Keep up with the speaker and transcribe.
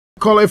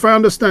Caller, if I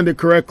understand it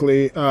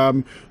correctly,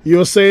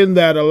 you're saying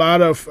that a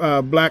lot of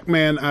black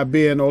men are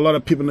being, or a lot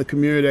of people in the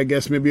community, I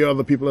guess maybe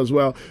other people as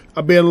well,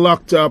 are being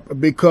locked up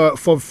because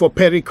for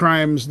petty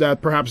crimes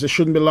that perhaps they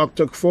shouldn't be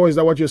locked up for. Is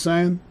that what you're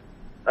saying?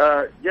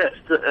 Yes.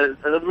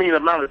 I mean, the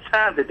amount of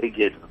time that they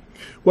get.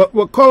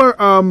 Well, caller,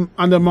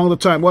 and among the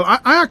time. Well,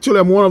 I actually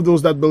am one of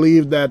those that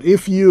believe that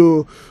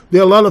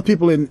there are a lot of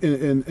people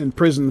in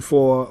prison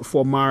for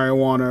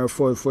marijuana,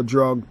 for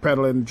drug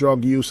peddling,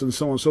 drug use, and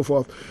so on and so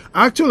forth.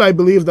 Actually, I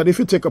believe that if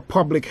you take a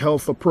public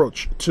health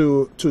approach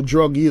to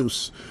drug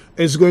use,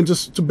 it's going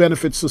to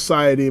benefit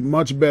society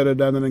much better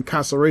than an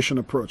incarceration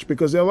approach,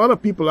 because there are a lot of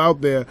people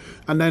out there,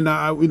 and then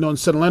in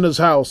St. Leonard's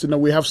House,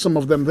 we have some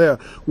of them there.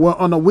 We're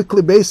on a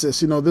weekly basis.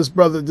 This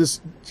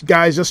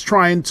guy is just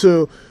trying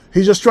to.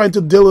 He's just trying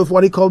to deal with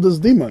what he called his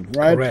demon,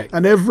 right? Correct.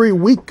 And every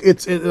week,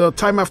 it's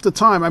time after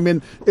time. I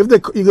mean, you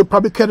could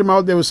probably cut him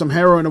out there with some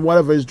heroin or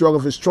whatever his drug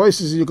of his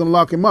choices, you can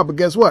lock him up. But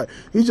guess what?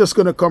 He's just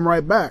going to come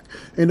right back.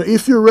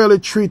 If you really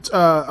treat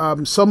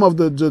some of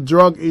the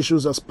drug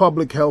issues as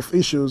public health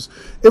issues,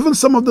 even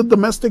some of the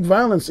domestic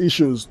violence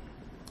issues,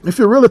 if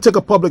you really take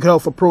a public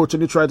health approach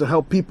and you try to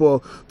help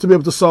people to be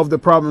able to solve their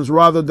problems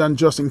rather than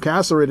just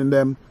incarcerating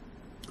them,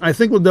 I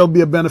think there'll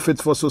be a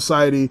benefit for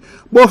society,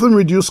 both in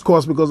reduced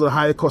costs because of the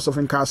higher cost of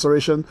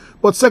incarceration,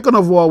 but second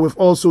of all, with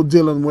also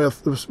dealing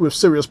with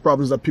serious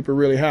problems that people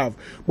really have.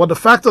 But the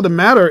fact of the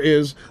matter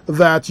is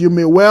that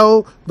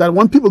that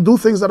when people do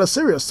things that are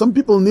serious, some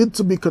people need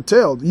to be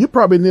curtailed. You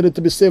probably needed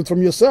to be saved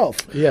from yourself.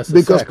 Yes,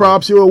 because exactly.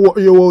 Perhaps you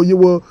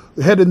were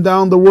heading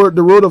down the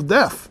road of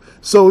death.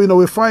 So,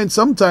 we find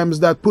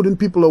sometimes that putting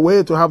people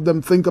away to have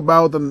them think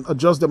about and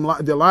adjust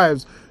their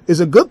lives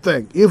is a good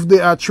thing if they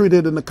are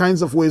treated in the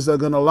kinds of ways that are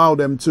going to allow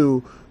them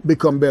to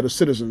become better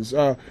citizens.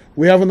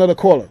 We have another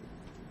caller.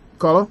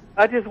 Caller?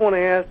 I just want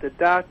to ask the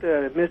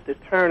doctor, Mr.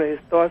 Turner,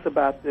 his thoughts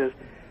about this,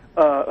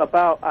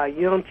 about our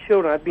young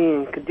children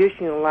being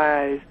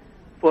conditionalized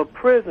for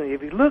prison.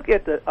 If you look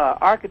at the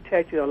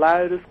architecture of a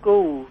lot of the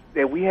schools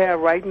that we have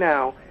right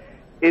now,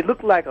 it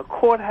looks like a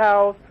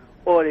courthouse,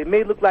 or it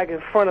may look like in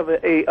front of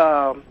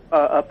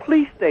a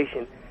police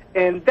station.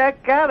 And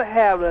that got to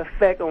have an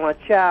effect on a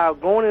child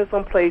going in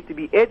some place to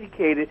be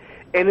educated,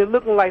 and it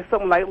looking like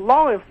something like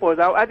law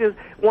enforcement. I just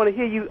want to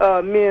hear you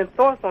men's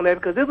thoughts on that,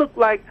 because it looks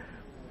like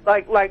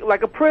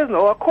a prison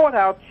or a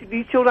courthouse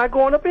these children are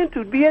going up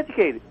into to be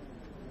educated.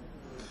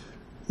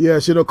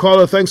 Yes,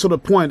 caller, thanks for the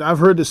point. I've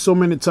heard this so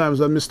many times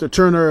that Mr.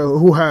 Turner,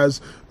 who has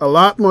a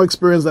lot more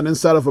experience than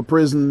inside of a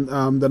prison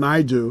than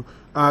I do,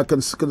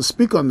 can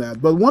speak on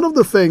that. But one of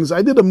the things,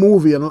 I did a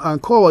movie,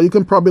 and caller, you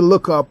can probably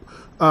look up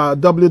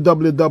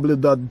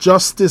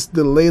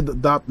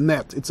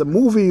www.justicedelayed.net. It's a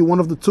movie, one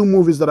of the two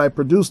movies that I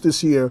produced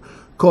this year,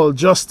 called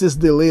Justice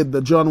Delayed,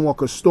 the John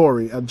Walker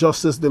Story, at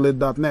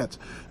justicedelayed.net.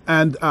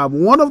 And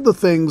one of the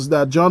things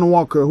that John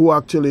Walker, who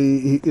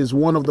actually is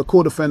one of the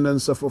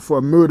co-defendants for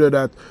a murder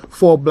that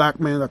 4 black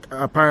men,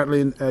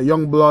 apparently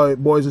young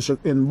boys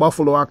in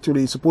Buffalo,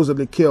 actually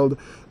supposedly killed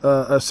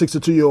a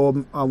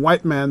 62-year-old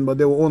white man, but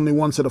there were only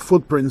one set of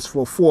footprints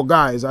for 4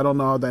 guys. I don't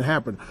know how that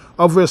happened.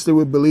 Obviously,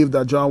 we believe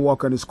that John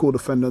Walker and his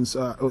co-defendants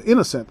are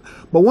innocent.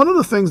 But one of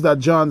the things that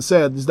John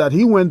said is that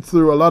he went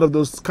through a lot of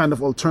those kind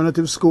of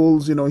alternative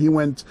schools. He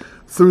went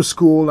through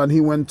school, and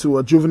he went to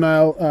a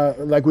juvenile,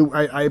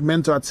 I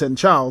mentor at St.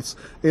 Charles,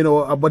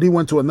 but he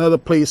went to another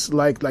place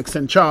like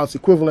St. Charles,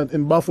 equivalent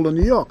in Buffalo,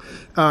 New York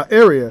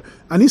area.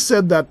 And he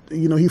said that,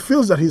 he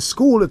feels that his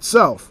school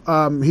itself,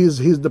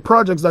 the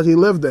projects that he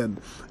lived in,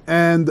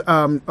 and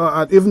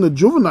even the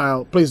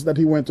juvenile place that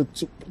he went to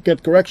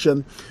get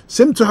correction,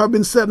 seemed to have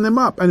been setting him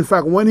up. And in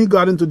fact, when he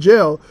got into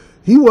jail,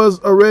 he was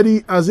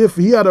already as if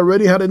he had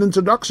already had an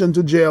introduction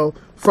to jail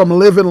from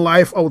living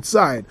life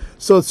outside.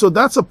 So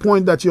that's a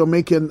point that you're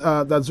making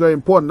that's very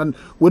important. And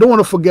we don't want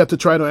to forget to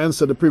try to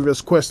answer the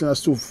previous question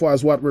as to far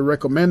as what we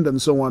recommend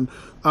and so on.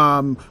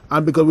 And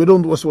because we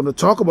don't just want to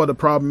talk about the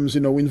problems,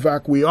 in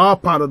fact, we are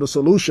part of the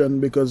solution,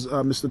 because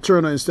Mr.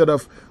 Turner, instead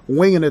of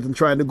winging it and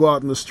trying to go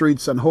out in the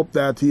streets and hope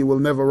that he will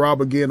never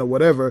rob again or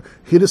whatever,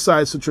 he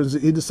decided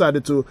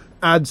to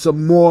add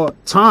some more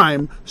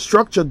time,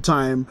 structured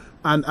time,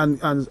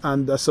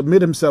 and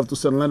submit himself to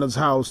St. Leonard's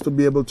House to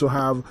be able to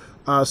have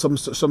some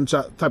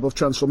type of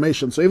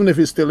transformation. So even if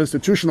he's still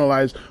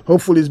institutionalized,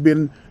 hopefully he's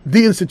been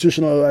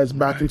deinstitutionalized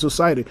back in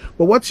society.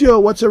 But what's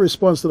your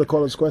response to the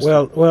caller's question?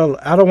 Well,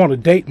 I don't want to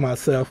date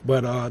myself,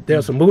 but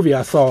there's a movie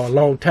I saw a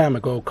long time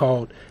ago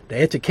called The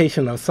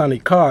Education of Sonny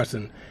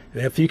Carson.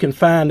 If you can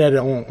find that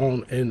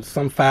in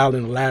some file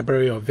in the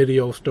library or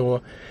video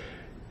store,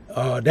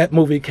 that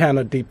movie kind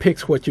of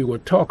depicts what you were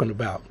talking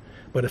about.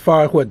 But as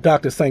far as what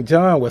Dr. St.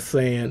 John was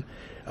saying,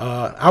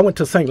 I went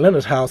to St.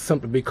 Leonard's House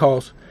simply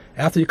because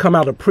after you come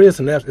out of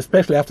prison,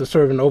 especially after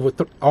serving over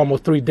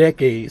almost 3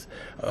 decades,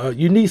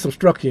 you need some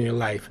structure in your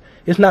life.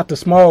 It's not the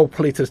small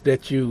places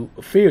that you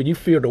fear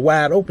the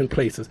wide open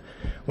places.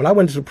 When I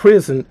went to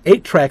prison,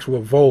 8-tracks were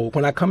vogue.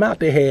 When I come out,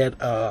 they had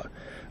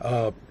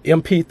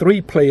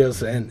MP3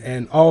 players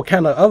and all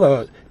kind of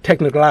other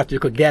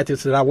technological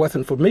gadgets that I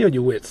wasn't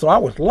familiar with. So I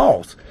was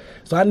lost.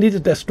 So I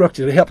needed that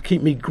structure to help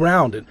keep me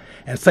grounded.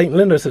 And St.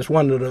 Leonard's is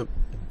one of the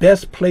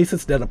best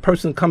places that a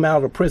person come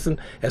out of prison,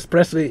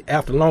 especially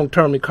after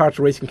long-term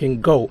incarceration,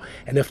 can go.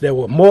 And if there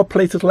were more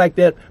places like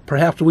that,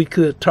 perhaps we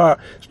could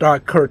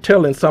start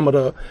curtailing some of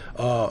the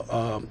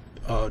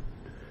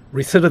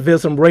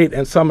recidivism rate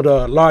and some of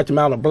the large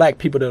amount of black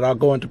people that are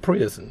going to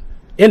prison,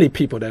 any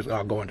people that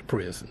are going to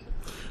prison.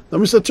 Now,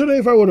 Mr. Turner,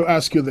 if I were to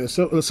ask you this,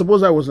 so,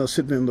 suppose I was not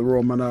sitting in the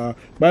room, and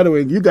by the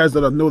way, you guys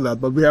don't know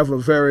that, but we have a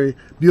very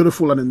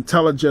beautiful and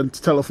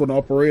intelligent telephone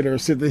operator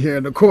sitting here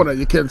in the corner.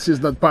 You can't see she's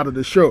not part of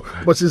the show,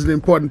 but she's an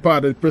important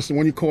part of the person.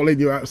 When you call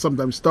in, you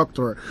sometimes talk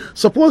to her.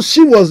 Suppose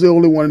she was the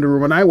only one in the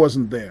room and I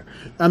wasn't there,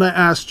 and I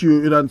asked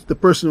you, the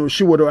person who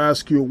she were to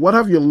ask you, what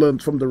have you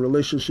learned from the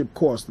relationship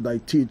course that I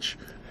teach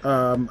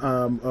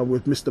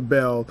with Mr.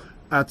 Bell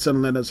at St.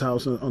 Leonard's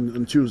House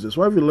on Tuesdays?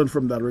 What have you learned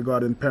from that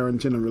regarding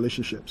parenting and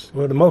relationships?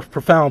 Well, the most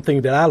profound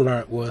thing that I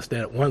learned was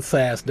that one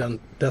size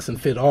doesn't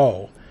fit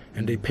all.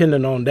 And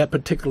depending on that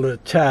particular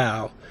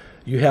child,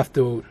 you have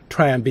to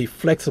try and be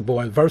flexible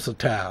and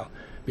versatile,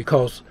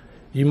 because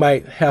you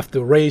might have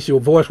to raise your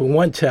voice with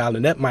one child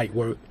and that might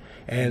work.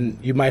 And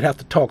you might have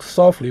to talk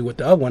softly with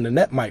the other one and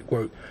that might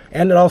work.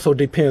 And it also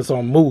depends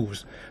on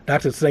moves.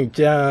 Dr. St.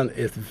 John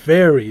is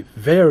very,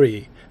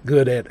 very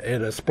good at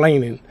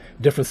explaining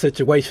different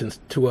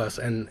situations to us,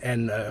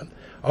 and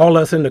all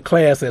us in the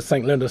class at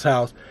St. Leonard's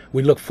House,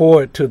 we look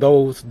forward to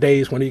those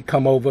days when he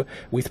come over.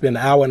 We spend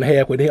an hour and a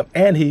half with him,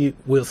 and he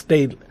will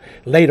stay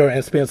later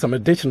and spend some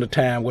additional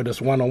time with us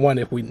one-on-one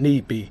if we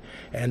need be.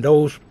 And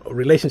those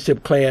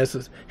relationship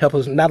classes help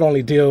us not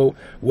only deal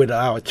with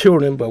our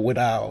children, but with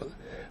our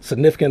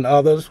significant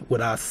others,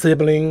 with our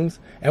siblings,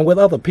 and with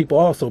other people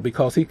also,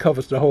 because he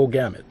covers the whole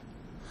gamut.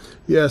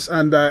 Yes,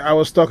 and I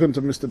was talking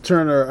to Mr.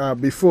 Turner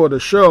before the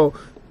show,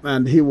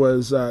 and he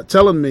was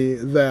telling me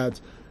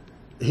that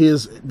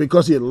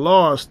because he had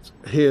lost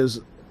his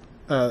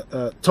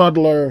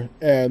toddler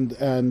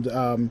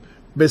and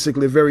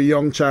basically very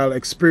young child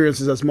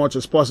experiences as much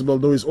as possible.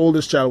 Though his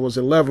oldest child was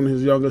 11,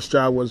 his youngest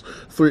child was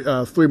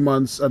 3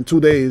 months and 2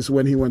 days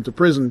when he went to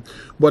prison.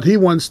 But he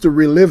wants to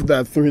relive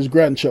that through his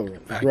grandchildren,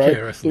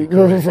 vicariously,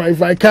 right?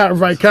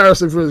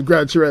 Vicariously for his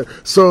grandchildren.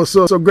 So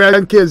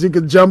grandkids, you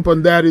could jump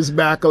on daddy's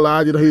back a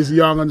lot. He's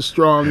young and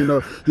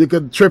strong. You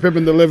could trip him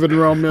in the living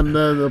room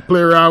and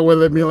play around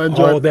with him. He'll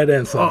enjoy all that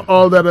and some.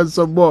 All that and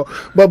some more.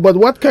 But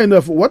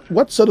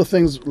what sort of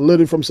things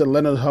learning from St.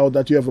 Leonard's House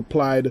that you have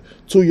applied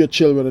to your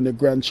children and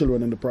your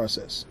grandchildren in the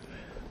process?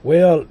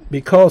 Well,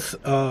 because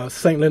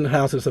St. Leonard's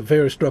House is a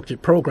very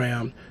structured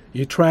program,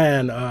 you try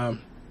and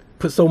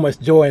put so much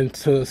joy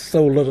into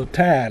so little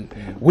time.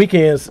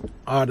 Weekends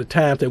are the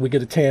times that we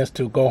get a chance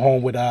to go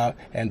home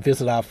and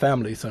visit our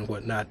families and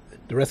whatnot.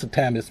 The rest of the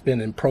time is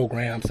spent in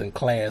programs and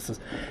classes,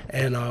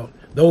 and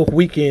those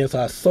weekends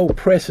are so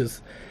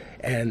precious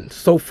and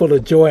so full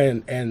of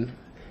joy and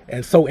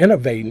so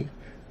innovating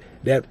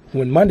that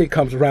when Monday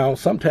comes around,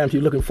 sometimes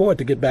you're looking forward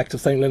to get back to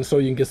St. Leonard so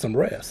you can get some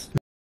rest.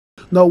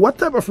 Now, what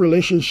type of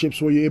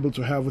relationships were you able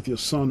to have with your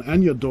son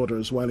and your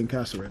daughters while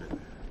incarcerated?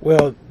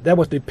 Well, that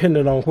was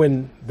dependent on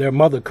when their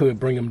mother could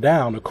bring them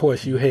down. Of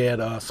course, you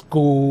had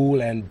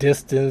school and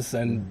distance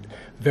and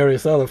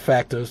various other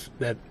factors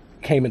that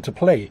came into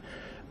play.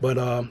 But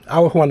I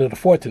was one of the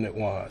fortunate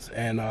ones,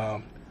 and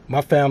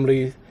my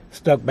family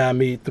stuck by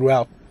me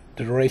throughout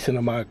the duration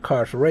of my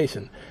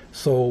incarceration.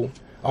 So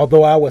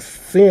although I was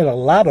seeing a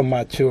lot of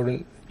my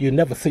children, you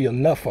never see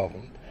enough of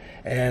them.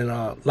 And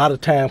a lot of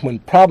times when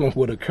problems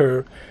would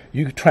occur,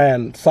 you try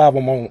and solve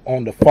them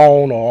on the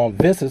phone or on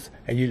visits,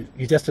 and you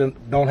just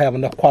don't have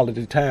enough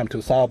quality time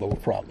to solve those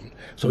problems.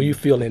 So you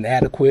feel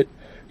inadequate.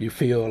 You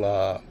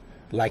feel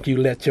like you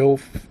let your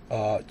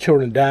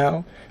children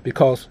down,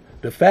 because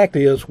the fact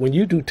is, when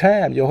you do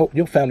time,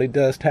 your family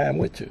does time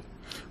with you.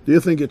 Do you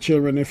think your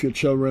children, if your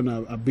children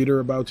are bitter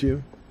about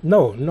you?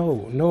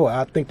 No.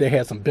 I think they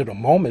had some bitter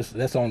moments.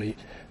 That's only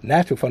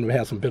natural for them to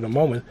have some bitter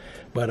moments.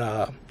 But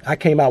I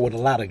came out with a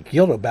lot of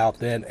guilt about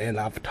that, and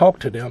I've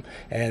talked to them,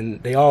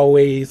 and they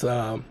always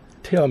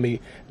tell me,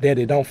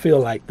 Daddy, don't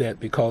feel like that,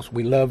 because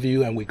we love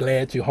you and we're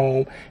glad you're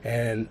home.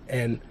 And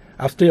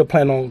I still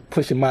plan on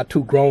pushing my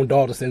 2 grown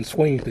daughters in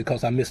swings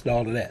because I missed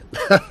all of that.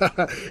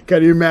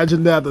 Can you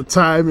imagine that? The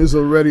time is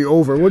already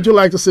over. Would you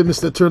like to see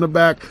Mr. Turner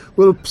back?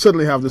 We'll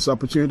certainly have this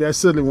opportunity. I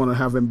certainly want to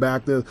have him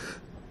back there.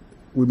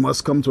 We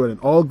must come to an end.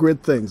 All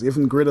great things,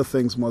 even greater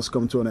things, must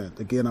come to an end.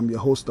 Again, I'm your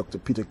host, Dr.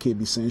 Peter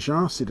K.B. St.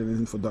 Jean, sitting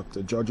in for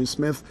Dr. Georgie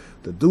Smith,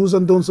 the do's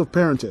and don'ts of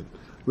parenting.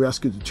 We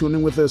ask you to tune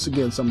in with us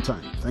again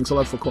sometime. Thanks a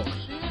lot for calling.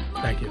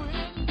 Thank you.